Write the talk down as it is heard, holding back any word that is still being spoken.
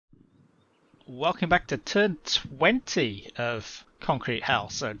welcome back to turn 20 of Concrete Hell.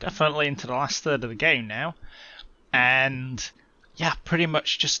 So definitely into the last third of the game now. And yeah, pretty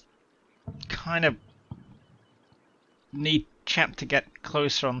much just kind of need Chap to get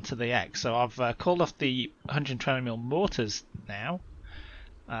closer onto the X. So I've called off the 120mm mortars now.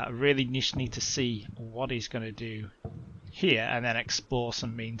 I really just need to see what he's going to do here and then explore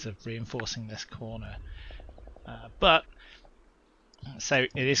some means of reinforcing this corner. But so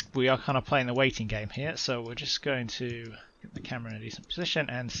we are kind of playing the waiting game here, so we're just going to get the camera in a decent position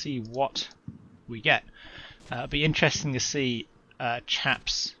and see what we get. It'll be interesting to see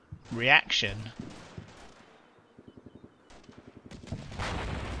Chap's reaction.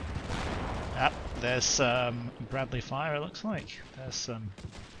 There's some Bradley fire, it looks like. There's some...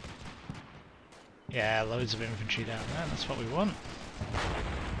 yeah, loads of infantry down there, that's what we want.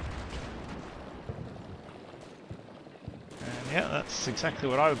 And yeah, that's exactly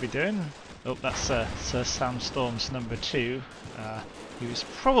what I would be doing. Oh, that's Sir Sandstorm's number 2. He was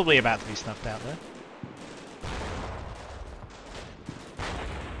probably about to be snuffed out there.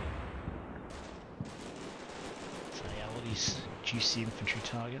 So yeah, all these juicy infantry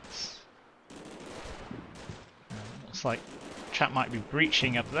targets. Looks like Chap might be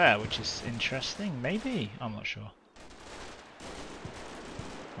breaching up there, which is interesting. Maybe? I'm not sure.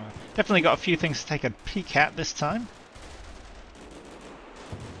 Definitely got a few things to take a peek at this time.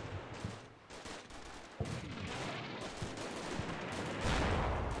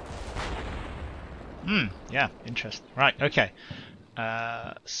 Yeah, interesting. Right, okay.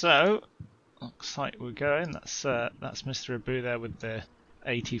 So looks like we're going. That's Mr. Abu there with the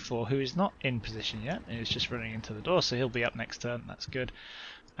AT4, who is not in position yet. He's just running into the door, so he'll be up next turn. That's good.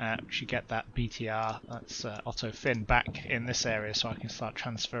 We should get that BTR. That's Otto Finn back in this area, so I can start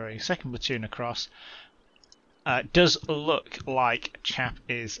transferring second platoon across. It does look like Chap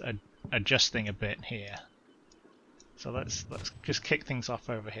is adjusting a bit here. So let's just kick things off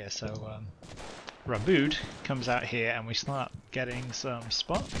over here. So Raboud comes out here and we start getting some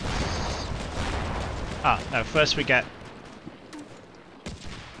spots. No, first we get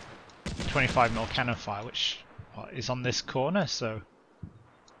 25mm cannon fire, which is on this corner, so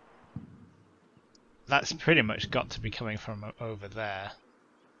that's pretty much got to be coming from over there.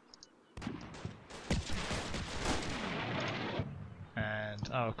 And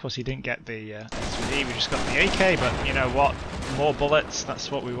oh, of course he didn't get the SVD, we just got the AK, but you know what, more bullets,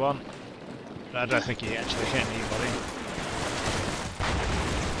 that's what we want. I don't think he actually hit anybody.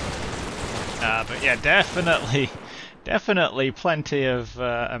 But yeah, definitely plenty of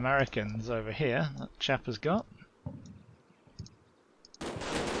Americans over here that Chap has got.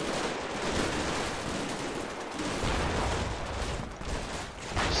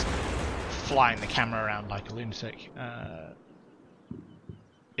 Just flying the camera around like a lunatic.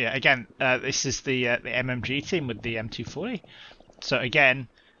 Yeah, again, this is the MMG team with the M240. So again,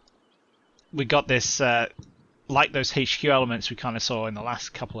 we got this, like those HQ elements we kind of saw in the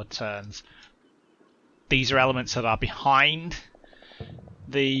last couple of turns. These are elements that are behind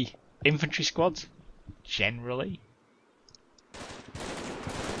the infantry squads, generally.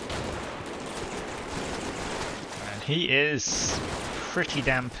 And he is pretty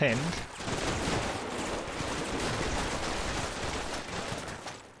damn pinned.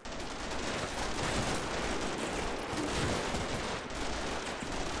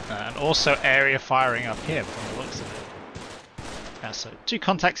 And also area firing up here from the looks of it. So 2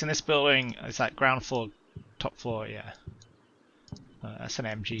 contacts in this building. Is that ground floor, top floor? Yeah. That's an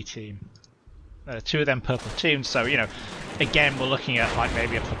MG team. 2 of them per platoon. So, you know, again, we're looking at like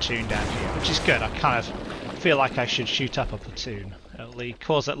maybe a platoon down here, which is good. I kind of feel like I should shoot up a platoon.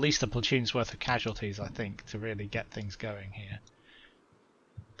 Cause at least a platoon's worth of casualties, I think, to really get things going here.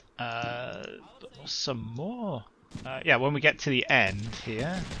 Some more. Yeah, when we get to the end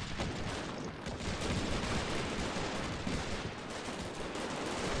here.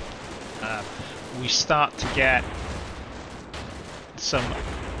 We start to get some...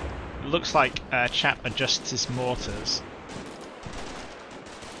 looks like Chap adjusts his mortars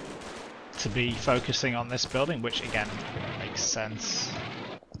to be focusing on this building, which again makes sense.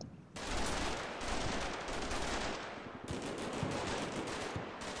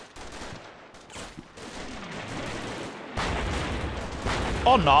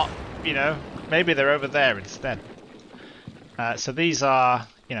 Or not, you know, maybe they're over there instead. So these are,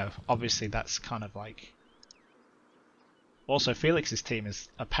 you know, obviously that's kind of like... Also, Felix's team is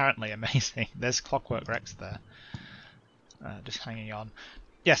apparently amazing. There's Clockwork Rex there. Just hanging on.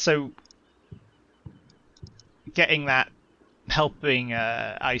 Yeah, so... getting that... helping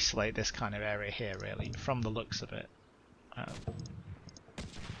isolate this kind of area here, really, from the looks of it.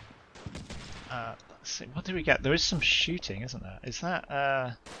 Let's see, what do we get? There is some shooting, isn't there? Is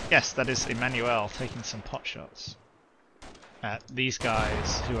that, yes, that is Emmanuel taking some pot shots at these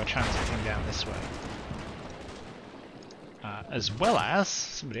guys who are transiting down this way. As well as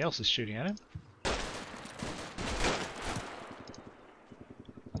somebody else is shooting at him.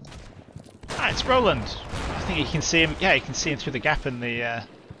 Ah, it's Roland! I think you can see him, yeah, you can see him through the gap in the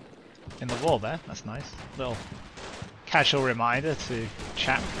wall there. That's nice. Little casual reminder to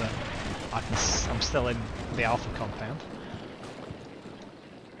Chap that I'm still in the Alpha compound.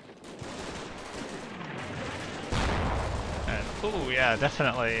 Oh yeah,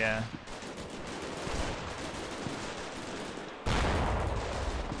 definitely.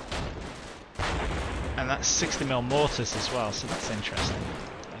 And that's 60mm mortars as well, so that's interesting.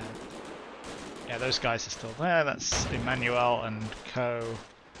 Yeah, those guys are still there. That's Emmanuel and co.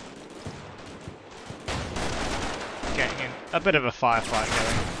 Getting in a bit of a firefight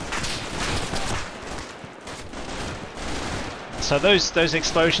going. So those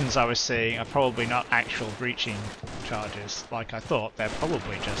explosions I was seeing are probably not actual breaching charges like I thought. They're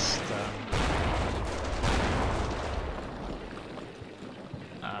probably just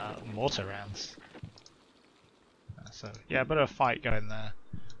mortar rounds. So yeah, a bit of a fight going there.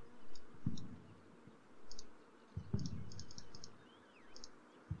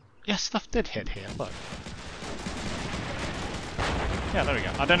 Yeah, stuff did hit here, look. Yeah, there we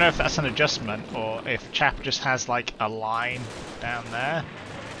go. I don't know if that's an adjustment or if Chap just has like a line down there.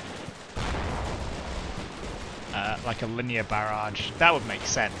 Like a linear barrage. That would make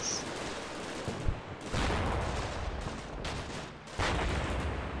sense.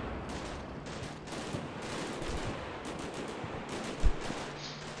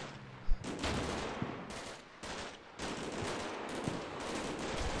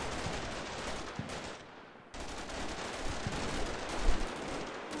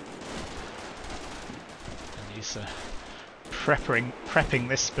 Prepping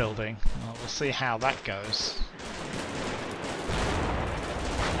this building. Well, we'll see how that goes.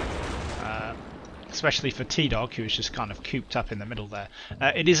 Especially for T-Dog, who's just kind of cooped up in the middle there.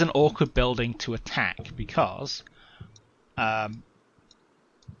 It is an awkward building to attack because while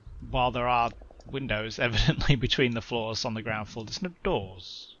there are windows evidently between the floors on the ground floor, there's no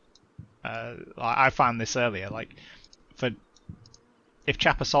doors. I found this earlier, like if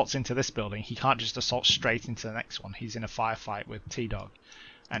Chap assaults into this building, he can't just assault straight into the next one. He's in a firefight with T-Dog,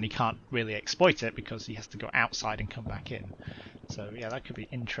 and he can't really exploit it because he has to go outside and come back in. So yeah, that could be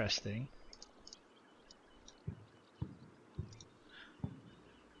interesting.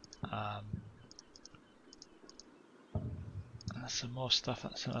 There's some more stuff.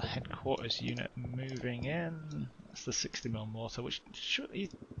 That's a headquarters unit moving in. That's the 60mm mortar, which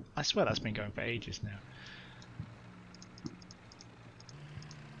I swear that's been going for ages now.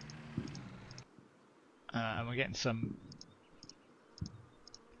 And we're getting some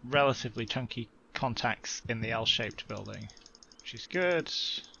relatively chunky contacts in the L-shaped building, which is good.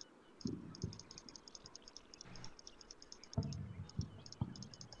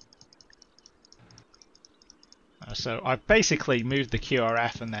 So I've basically moved the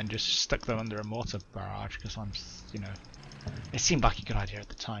QRF and then just stuck them under a mortar barrage because I'm, you know, it seemed like a good idea at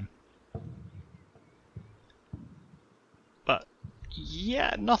the time. But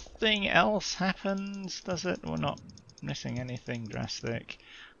yeah, nothing else happens, does it? We're not missing anything drastic.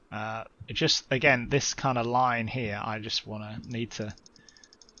 It just, again, this kind of line here, I just need to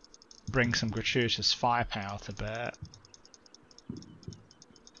bring some gratuitous firepower to bear.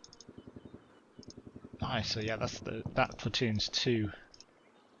 Nice, so yeah, that platoon's 2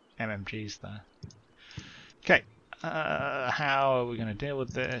 MMGs there. Okay, how are we going to deal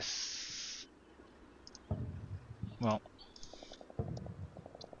with this? Well,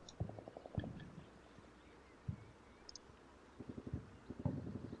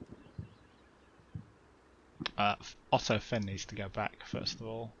 Otto Finn needs to go back first of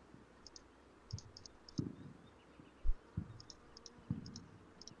all.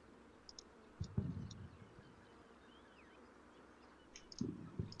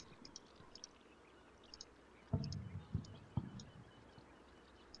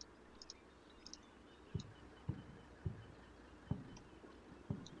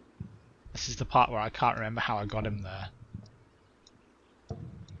 This is the part where I can't remember how I got him there.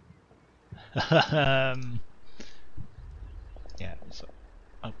 Yeah, so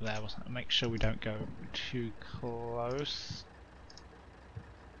up there, wasn't it? Make sure we don't go too close.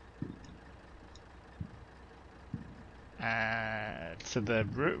 To the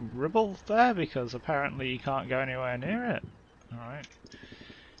rubble there, because apparently you can't go anywhere near it. Alright.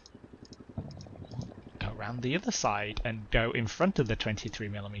 Go around around the other side and go in front of the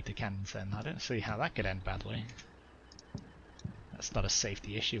 23mm cannons then. I don't see how that could end badly. That's not a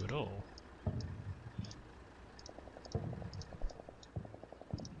safety issue at all.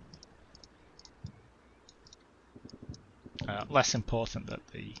 Less important that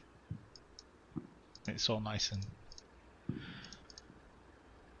it's all nice and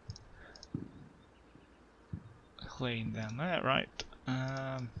clean down there, right?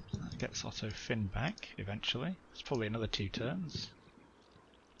 That gets Otto Finn back eventually. It's probably another 2 turns.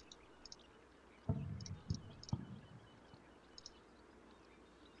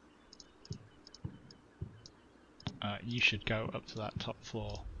 You should go up to that top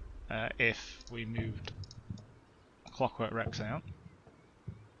floor if we moved Clockwork Rex out.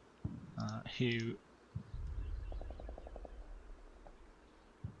 Who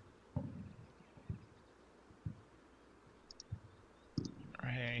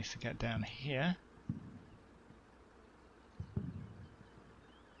needs to get down here.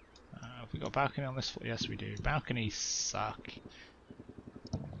 Have we got a balcony on this floor? Yes, we do. Balconies suck.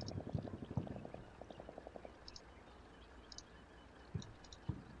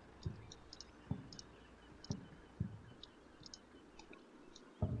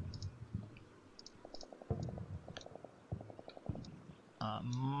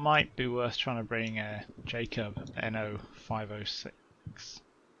 Might be worth trying to bring a Jacob NO506.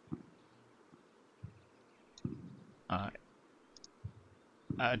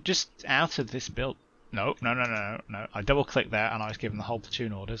 Just out of this build. No. I double clicked there and I was given the whole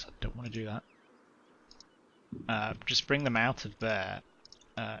platoon orders. I don't want to do that. Just bring them out of there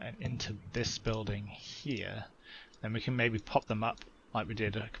and into this building here. Then we can maybe pop them up like we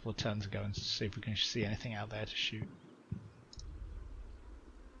did a couple of turns ago and see if we can see anything out there to shoot.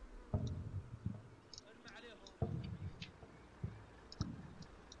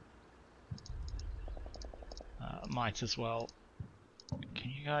 Might as well.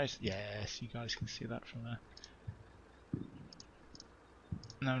 Can you guys? Yes, you guys can see that from there.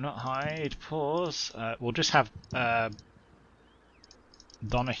 No, not hide. Pause. We'll just have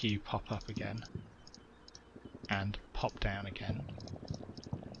Donahue pop up again and pop down again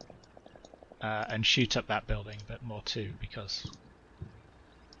and shoot up that building a bit more too, because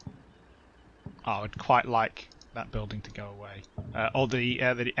I would quite like that building to go away, or the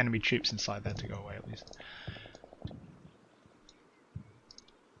enemy troops inside there to go away at least.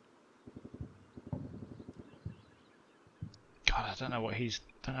 God, I don't know what he's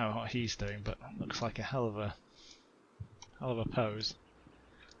doing, but it looks like a hell of a pose.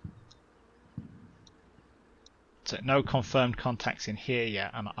 So no confirmed contacts in here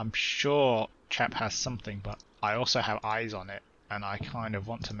yet, and I'm sure Chap has something, but I also have eyes on it, and I kind of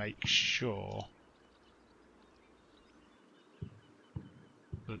want to make sure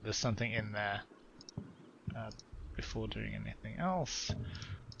that there's something in there before doing anything else.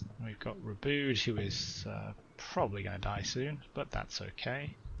 We've got Rabood, who is probably going to die soon, but that's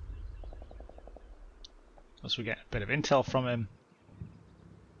okay. Once we get a bit of intel from him.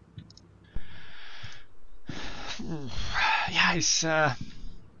 Yeah, it's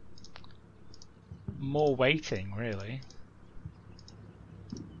more waiting, really.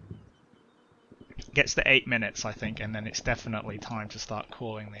 Gets to 8 minutes, I think, and then it's definitely time to start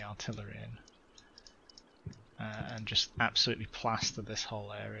calling the artillery in. And just absolutely plaster this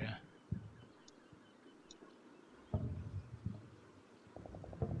whole area.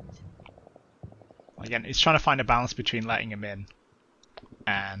 Again, it's trying to find a balance between letting him in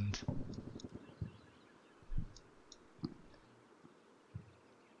and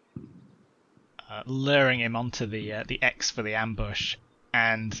luring him onto the X for the ambush,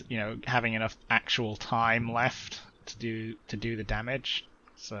 and having enough actual time left to do the damage.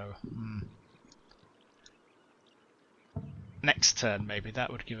 So next turn maybe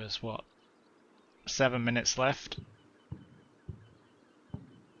that would give us what, 7 minutes left.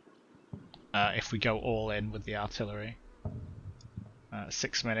 If we go all in with the artillery.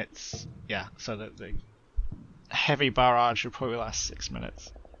 6 minutes, yeah, so that the heavy barrage will probably last 6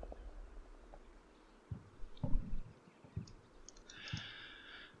 minutes.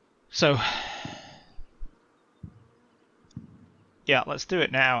 So, yeah, let's do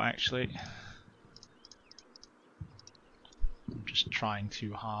it now, actually. I'm just trying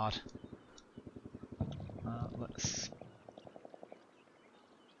too hard. Let's...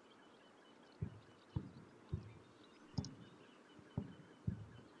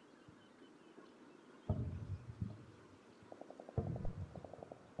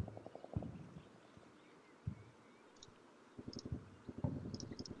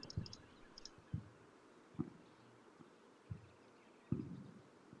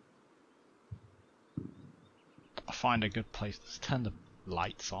 find a good place. Let's turn the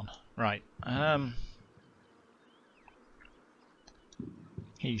lights on. Right.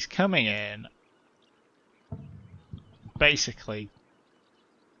 He's coming in, basically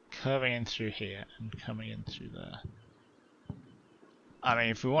curving in through here and coming in through there. I mean,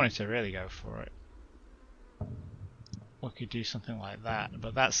 if we wanted to really go for it, we could do something like that,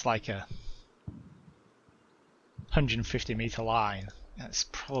 but that's like a 150-meter line. That's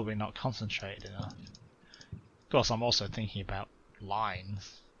probably not concentrated enough. Of course, I'm also thinking about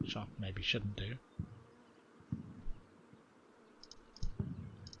lines, which I maybe shouldn't do.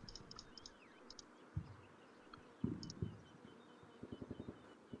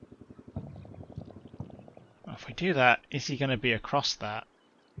 If we do that, is he going to be across that?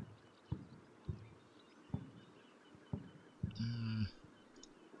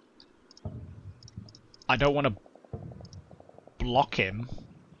 I don't want to block him,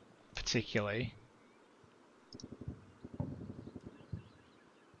 particularly.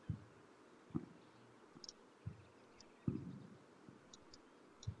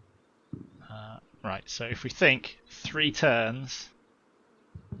 Right, so if we think 3 turns,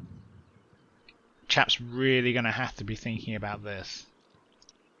 Chap's really going to have to be thinking about this.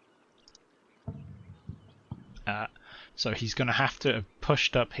 So he's going to have to have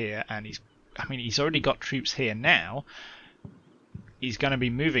pushed up here, and he's already got troops here now. He's going to be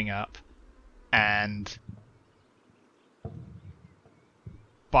moving up, and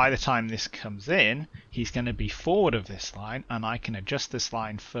by the time this comes in, he's going to be forward of this line, and I can adjust this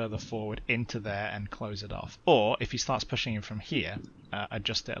line further forward into there and close it off. Or, if he starts pushing in from here,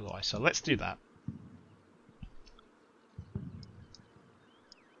 adjust it otherwise. So let's do that.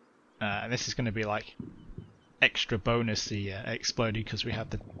 And this is going to be like extra bonusy exploding because we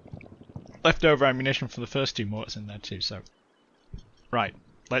have the leftover ammunition from the first 2 mortars in there too. So, right,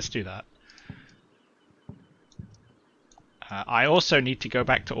 let's do that. I also need to go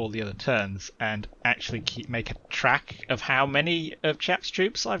back to all the other turns and actually make a track of how many of Chap's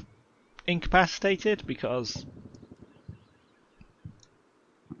troops I've incapacitated, because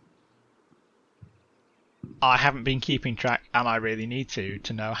I haven't been keeping track, and I really need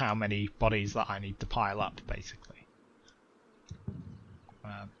to know how many bodies that I need to pile up, basically.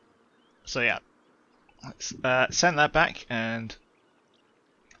 So yeah, let's send that back, and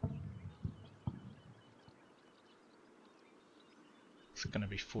it's going to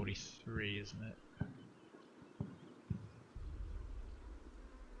be 43, isn't it?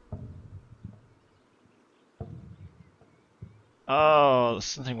 Oh,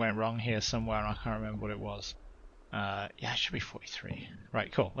 something went wrong here somewhere, and I can't remember what it was. Yeah, it should be 43.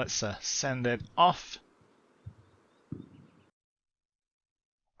 Right, cool. Let's send it off.